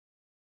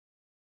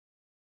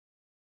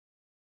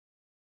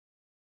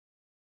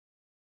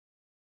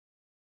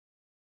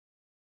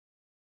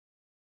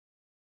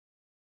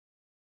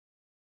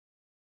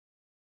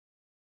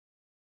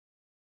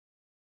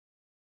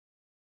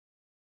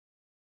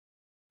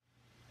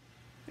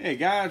Hey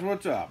guys,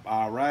 what's up?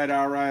 Alright.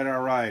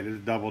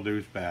 It's Double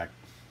Deuce back.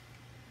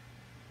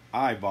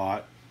 I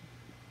bought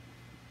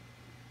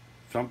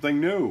something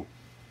new.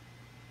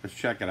 Let's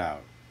check it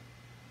out.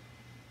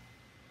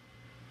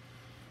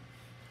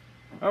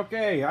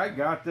 Okay, I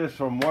got this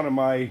from one of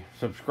my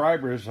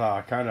subscribers.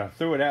 Kind of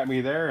threw it at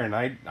me there, and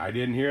I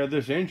didn't hear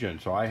this engine,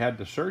 so I had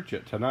to search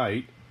it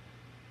tonight.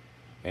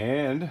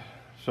 And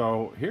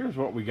so here's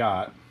what we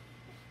got.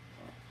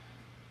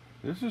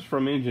 This is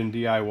from Engine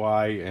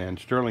DIY, and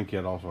Sterling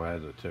Kit also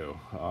has it too.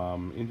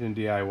 Engine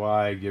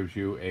DIY gives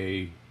you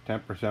a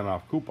 10%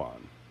 off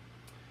coupon.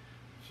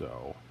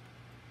 So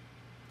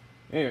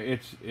anyway,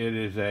 it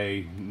is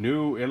a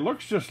new. It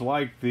looks just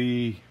like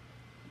the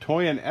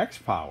Toyin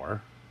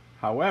X-Power.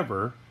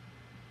 However,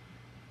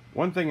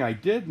 one thing I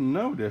did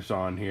notice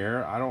on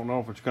here, I don't know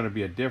if it's going to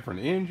be a different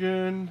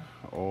engine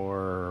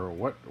or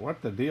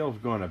what the deal's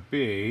going to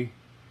be,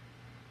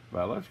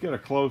 but let's get a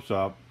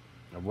close-up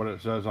of what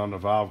it says on the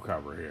valve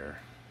cover here.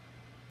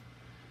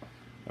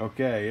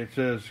 Okay, it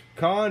says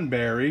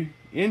Conberry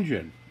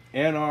engine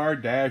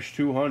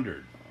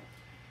NR-200.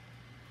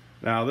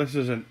 Now this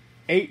is an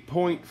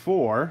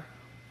 8.4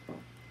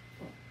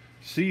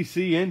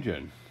 cc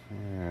engine.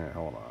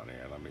 Hold on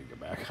here, let me get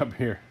back up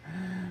here.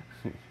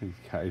 These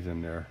guys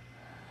in there.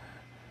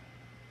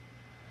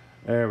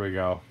 There we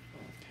go.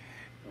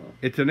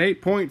 It's an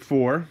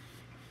 8.4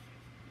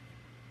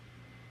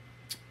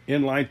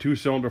 inline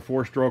 2-cylinder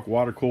 4-stroke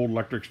water-cooled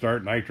electric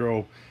start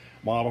nitro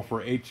model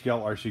for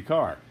 8-scale RC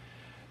car.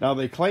 Now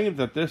they claim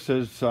that this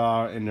is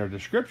in their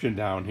description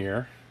down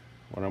here.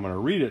 When I'm going to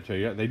read it to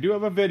you, they do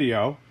have a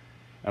video,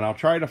 and I'll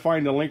try to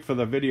find the link for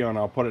the video and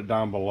I'll put it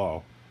down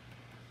below.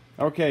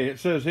 Okay, it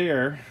says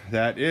here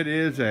that it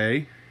is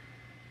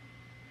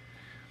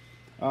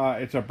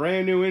it's a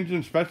brand new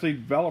engine specially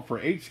developed for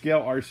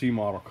 8-scale RC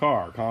model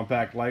car.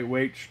 Compact,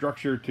 lightweight,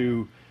 structure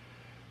to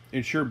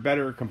ensure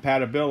better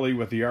compatibility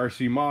with the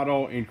RC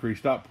model,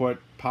 increased output,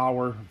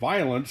 power,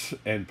 violence,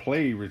 and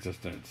play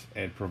resistance,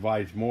 and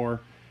provides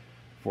more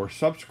for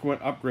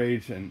subsequent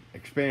upgrades and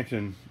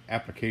expansion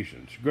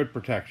applications. Good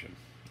protection.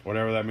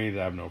 Whatever that means,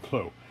 I have no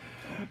clue.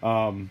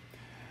 Sounds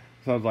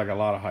like a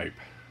lot of hype.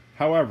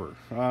 However,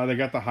 they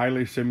got the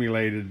highly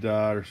simulated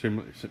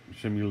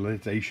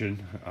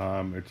simulation.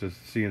 It's a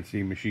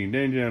CNC machined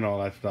engine,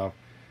 all that stuff.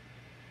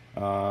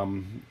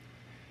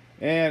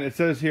 And it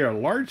says here,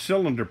 large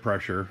cylinder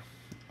pressure,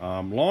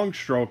 long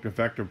stroke,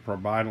 effective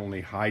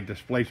predominantly high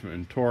displacement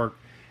and torque,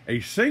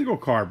 a single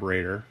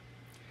carburetor,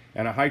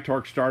 and a high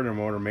torque starter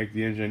motor make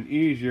the engine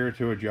easier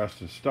to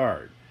adjust and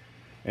start.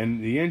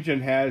 And the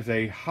engine has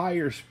a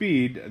higher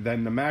speed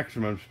than the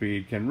maximum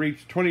speed, can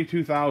reach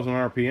 22,000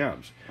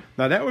 RPMs.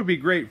 Now that would be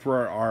great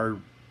for our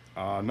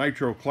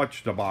nitro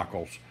clutch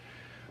debacles.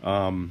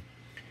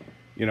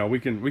 You know, we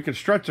can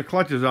stretch the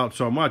clutches out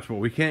so much, but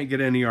we can't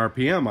get any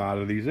RPM out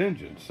of these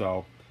engines.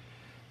 So,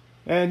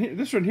 and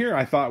this one here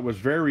I thought was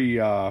very,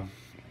 it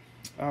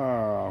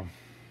was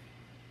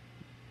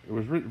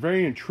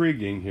very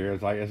intriguing here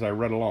as I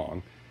read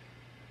along.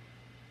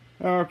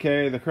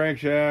 Okay, the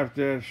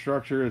crankshaft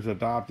structure is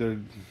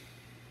adopted.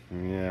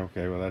 Yeah,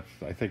 okay, well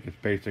I think it's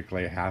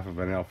basically a half of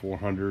an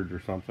L400 or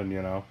something,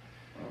 you know,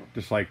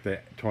 just like the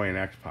Toyin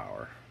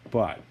X-Power.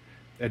 But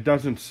it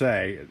doesn't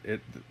say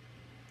it.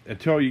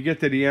 Until you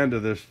get to the end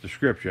of this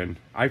description,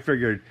 I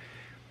figured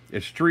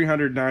it's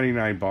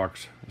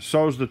 $399.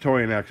 So's the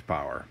Toyin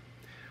X-Power.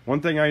 One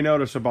thing I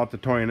notice about the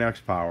Toyin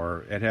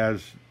X-Power, it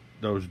has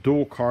those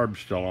dual carbs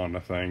still on the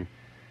thing.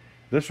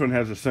 This one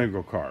has a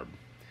single carb,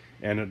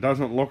 and it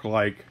doesn't look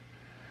like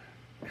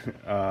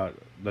the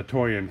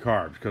Toyin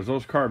carbs, because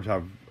those carbs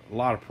have a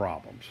lot of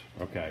problems.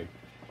 Okay,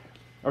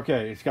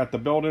 it's got the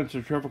built-in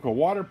centrifugal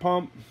water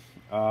pump,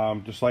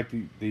 just like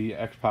the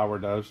X-Power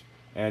does,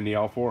 and the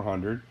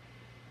L400.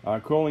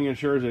 Cooling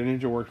ensures that the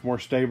engine works more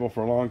stable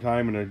for a long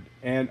time, and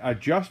an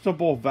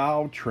adjustable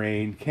valve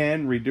train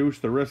can reduce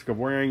the risk of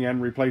wearing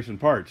and replacing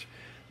parts.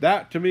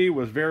 That, to me,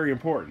 was very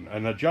important.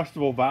 An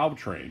adjustable valve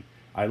train.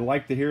 I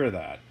like to hear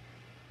that.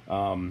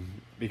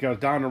 Because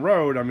down the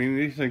road, I mean,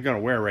 these things are going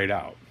to wear right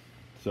out.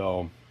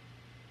 So,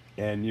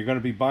 and you're going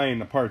to be buying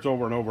the parts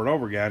over and over and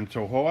over again.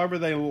 So however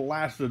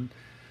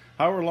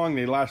long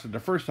they lasted the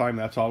first time,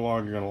 that's how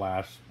long you're going to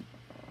last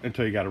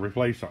until you got to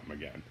replace something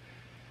again.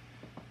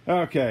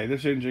 Okay,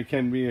 this engine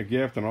can be a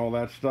gift and all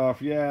that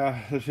stuff.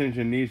 Yeah, this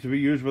engine needs to be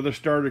used with a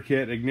starter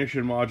kit,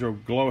 ignition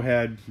module, glow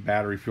head,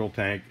 battery, fuel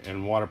tank,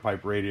 and water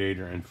pipe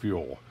radiator and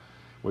fuel,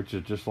 which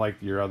is just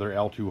like your other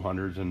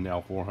L200s and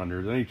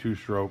L400s. Any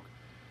 2-stroke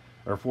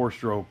or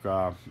 4-stroke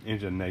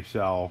engine they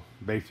sell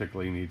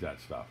basically needs that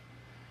stuff.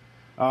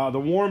 The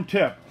warm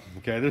tip.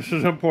 Okay, this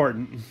is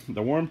important.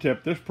 The warm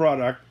tip. This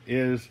product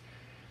is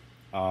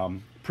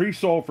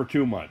pre-sold for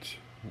 2 months.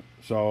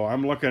 So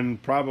I'm looking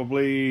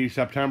probably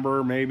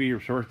September, maybe, or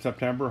short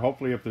September.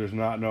 Hopefully, if there's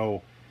not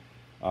no...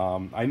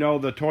 I know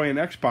the Toyin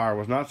X-Power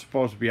was not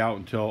supposed to be out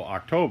until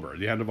October,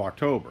 the end of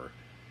October.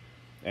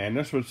 And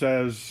this one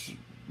says,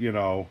 you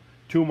know,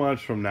 2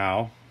 months from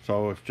now.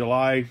 So it's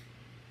July,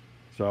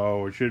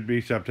 so it should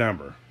be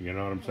September. You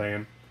know what I'm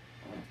saying?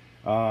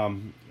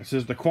 It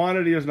says the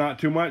quantity is not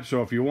too much,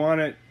 so if you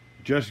want it,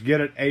 just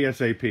get it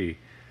ASAP.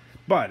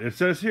 But it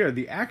says here,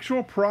 the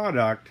actual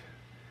product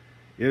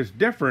is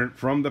different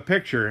from the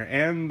picture,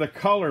 and the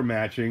color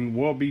matching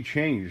will be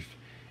changed.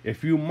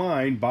 If you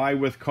mind, buy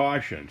with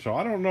caution. So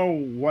I don't know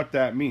what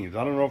that means.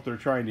 I don't know if they're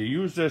trying to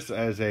use this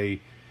as a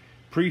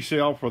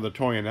pre-sale for the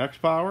Toy and X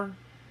Power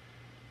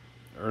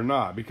or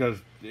not, because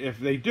if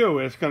they do,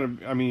 it's gonna,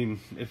 I mean,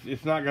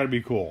 it's not gonna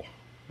be cool,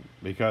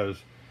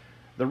 because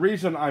the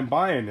reason I'm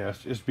buying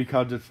this is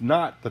because it's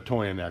not the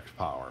Toy and X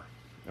Power.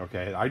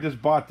 Okay, I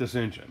just bought this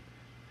engine.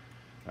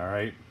 All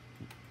right,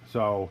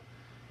 so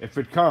if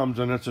it comes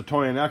and it's a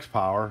Toy and X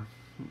Power,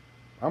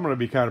 I'm gonna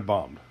be kind of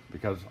bummed,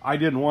 because I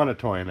didn't want a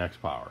Toy and X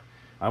Power.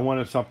 I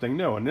wanted something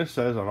new, and this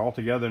says an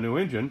altogether new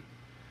engine.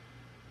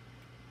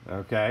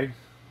 Okay,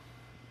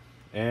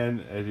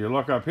 and as you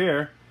look up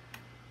here,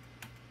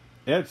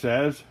 it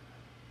says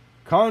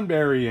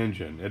Conberry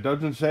engine. It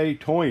doesn't say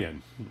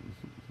Toyin.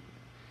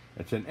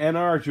 It's an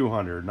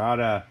NR200, not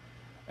a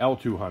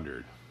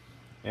L200.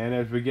 And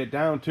as we get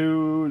down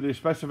to the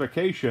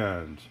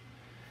specifications,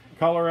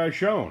 color as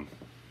shown.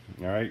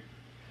 All right,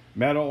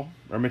 metal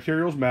or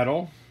materials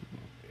metal.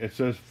 It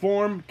says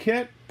form,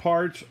 kit,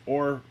 parts,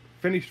 or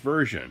finished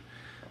version.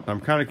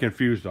 I'm kind of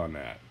confused on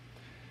that.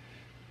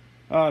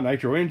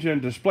 Nitro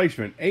engine,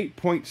 displacement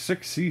 8.6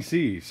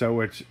 cc, so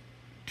it's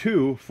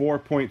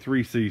 4.3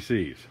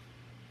 cc's.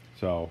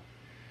 So,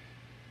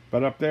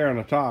 but up there on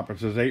the top it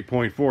says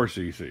 8.4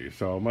 cc,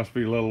 so it must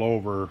be a little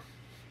over.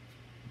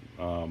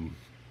 I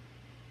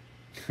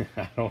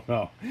don't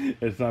know.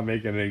 It's not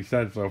making any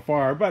sense so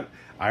far, but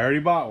I already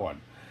bought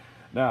one.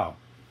 Now,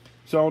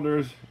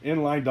 cylinders,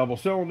 inline double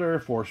cylinder,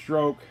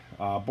 4-stroke,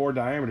 bore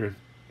diameter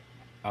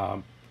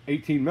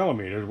 18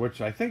 millimeters,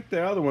 which I think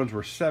the other ones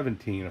were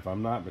 17, if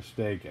I'm not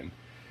mistaken.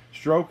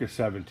 Stroke is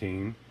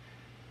 17.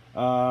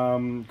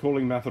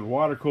 Cooling method,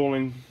 water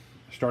cooling.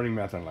 Starting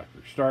method,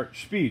 electric start.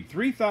 Speed,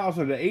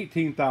 3,000 to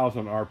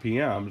 18,000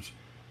 RPMs,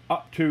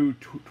 up to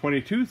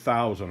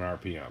 22,000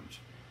 RPMs.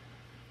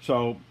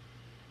 So,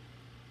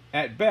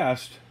 at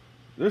best,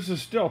 this is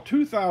still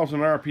 2,000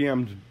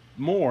 RPMs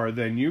more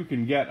than you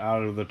can get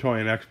out of the Toy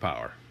and X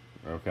Power.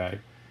 Okay.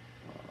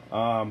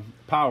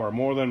 Power,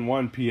 more than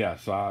 1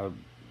 PS. Yeah,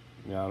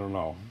 I don't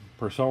know.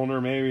 Per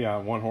cylinder, maybe.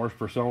 1 horse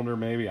per cylinder,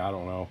 maybe. I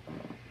don't know.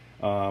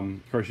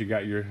 Of course, you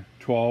got your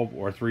 12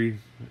 or 3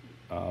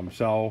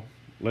 cell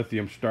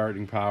lithium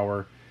starting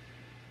power.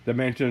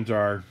 Dimensions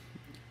are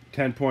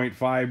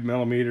 10.5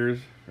 millimeters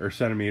or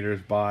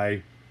centimeters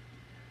by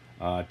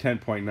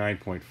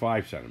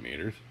 10.9.5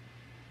 centimeters.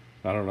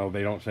 I don't know.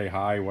 They don't say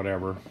high,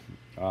 whatever.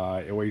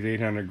 It weighs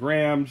 800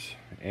 grams,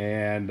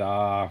 and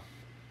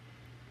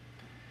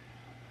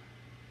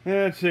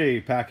let's see,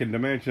 packing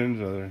dimensions.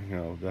 You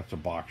know, that's a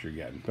box you're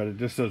getting, but it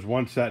just says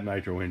 1 set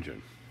nitro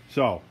engine.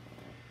 So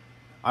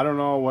I don't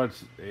know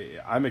what's.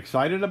 I'm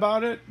excited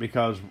about it,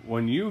 because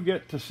when you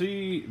get to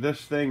see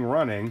this thing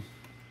running,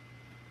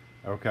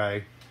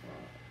 okay,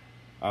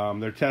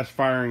 they're test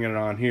firing it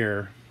on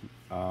here.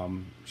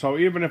 So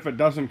even if it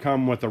doesn't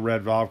come with a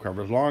red valve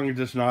cover, as long as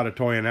it's not a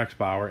Toy and X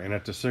Power and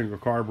it's a single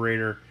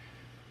carburetor,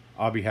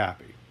 I'll be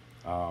happy.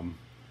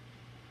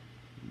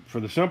 For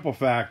the simple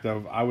fact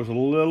of, I was a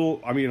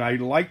little, I mean, I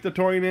like the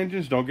Toy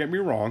engines, don't get me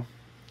wrong,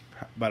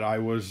 but I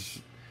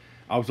was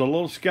a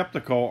little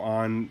skeptical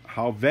on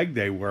how vague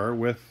they were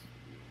with,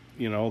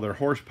 you know, their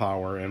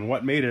horsepower and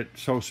what made it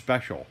so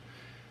special.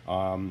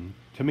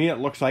 To me, it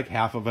looks like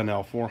half of an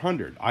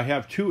L400. I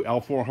have 2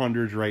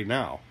 L400s right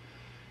now,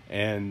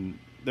 and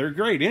they're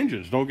great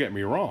engines, don't get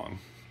me wrong,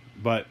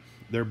 but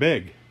they're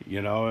big,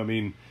 you know, I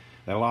mean,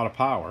 they have a lot of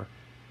power.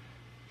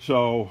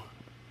 So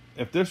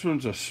if this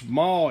one's a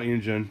small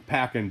engine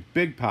packing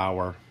big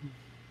power,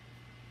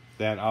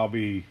 then I'll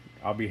be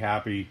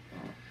happy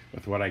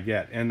with what I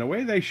get. And the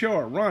way they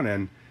show it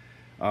running,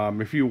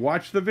 if you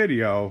watch the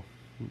video,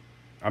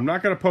 I'm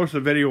not going to post a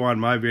video on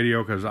my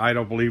video because I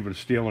don't believe in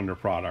stealing their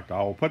product.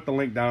 I'll put the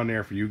link down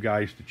there for you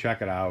guys to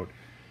check it out.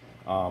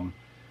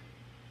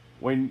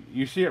 When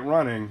you see it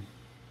running,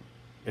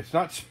 it's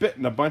not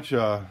spitting a bunch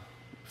of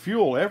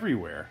fuel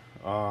everywhere.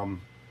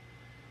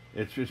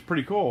 It's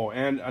pretty cool.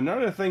 And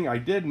another thing I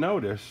did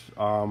notice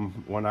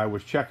when I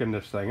was checking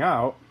this thing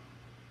out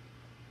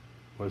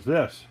was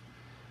this.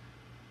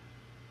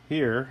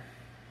 Here,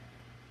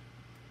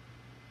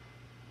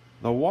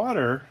 the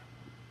water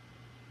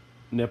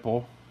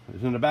nipple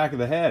is in the back of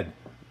the head.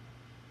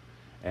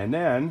 And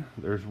then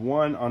there's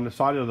one on the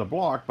side of the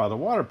block by the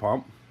water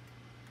pump.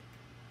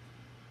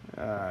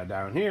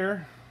 Down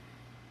here.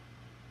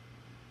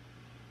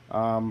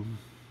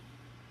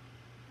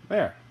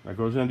 There, that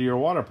goes into your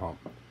water pump.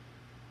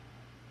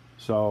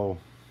 So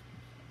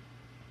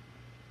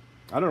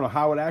I don't know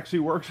how it actually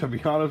works, to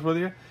be honest with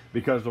you,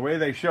 because the way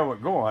they show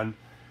it going,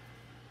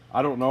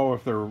 I don't know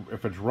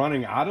if it's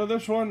running out of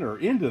this one or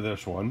into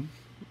this one.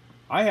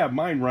 I have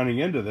mine running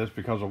into this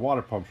because the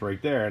water pump's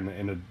right there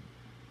in the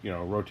you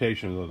know,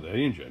 rotation of the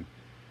engine.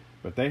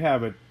 But they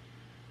have it,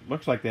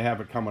 looks like they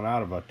have it coming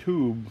out of a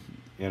tube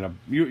in a,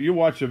 you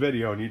watch the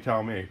video and you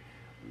tell me.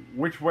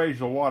 which way is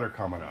the water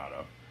coming out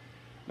of.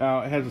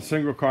 Now, it has a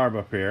single carb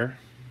up here.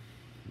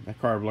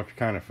 That carb looks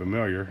kind of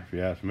familiar, if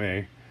you ask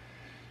me.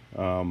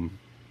 So,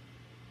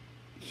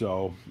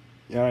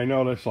 yeah, I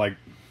noticed like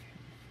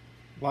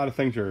a lot of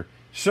things are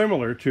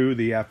similar to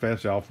the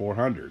FSL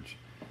 400s,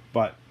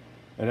 but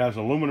it has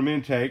aluminum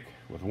intake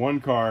with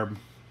one carb,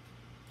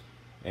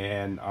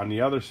 and on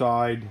the other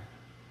side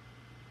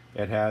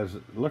it has,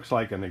 it looks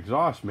like an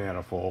exhaust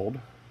manifold.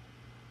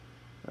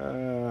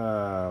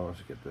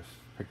 Let's get this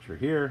picture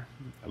here.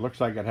 It looks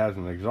like it has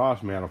an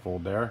exhaust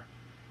manifold there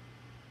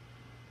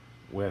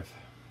with,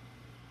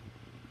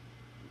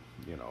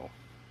 you know,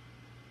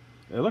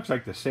 it looks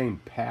like the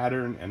same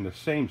pattern and the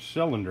same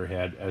cylinder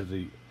head as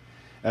the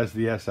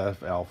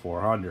SFL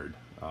 400.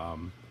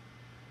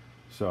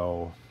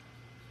 So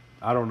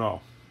I don't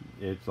know.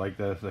 It's like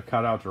the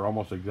cutouts are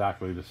almost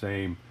exactly the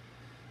same.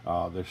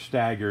 They're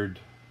staggered.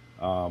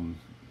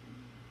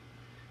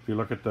 If you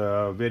look at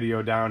the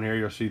video down here,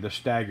 you'll see the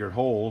staggered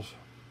holes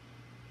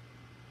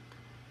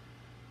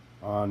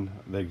on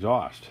the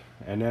exhaust,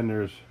 and then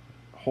there's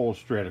holes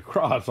straight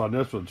across on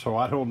this one. So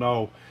I don't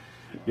know,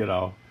 you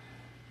know,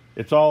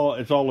 it's all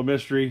a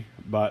mystery.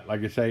 But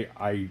like I say,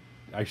 I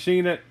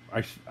seen it,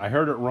 I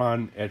heard it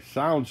run. It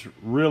sounds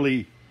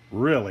really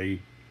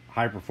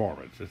high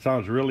performance. It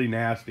sounds really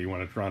nasty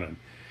when it's running.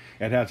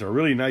 It has a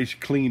really nice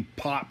clean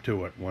pop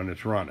to it when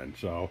it's running.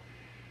 So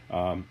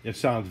it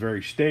sounds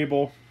very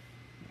stable.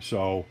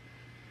 So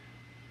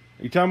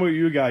you tell me what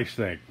you guys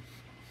think.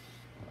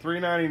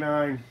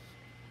 $3.99.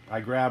 I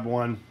grabbed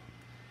one.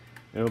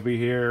 It'll be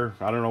here.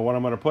 I don't know what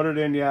I'm going to put it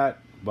in yet,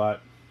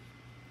 but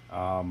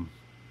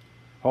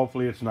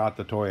hopefully it's not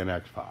the Toy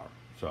X Power.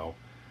 So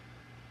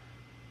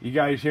you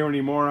guys hear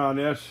any more on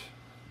this,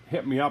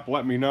 hit me up,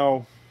 let me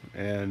know.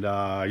 And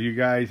you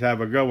guys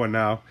have a good one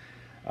now.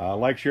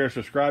 Like, share,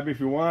 subscribe if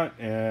you want,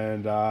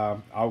 and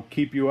I'll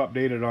keep you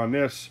updated on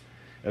this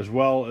as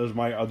well as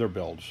my other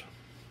builds.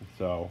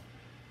 So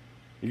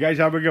you guys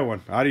have a good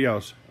one.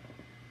 Adios.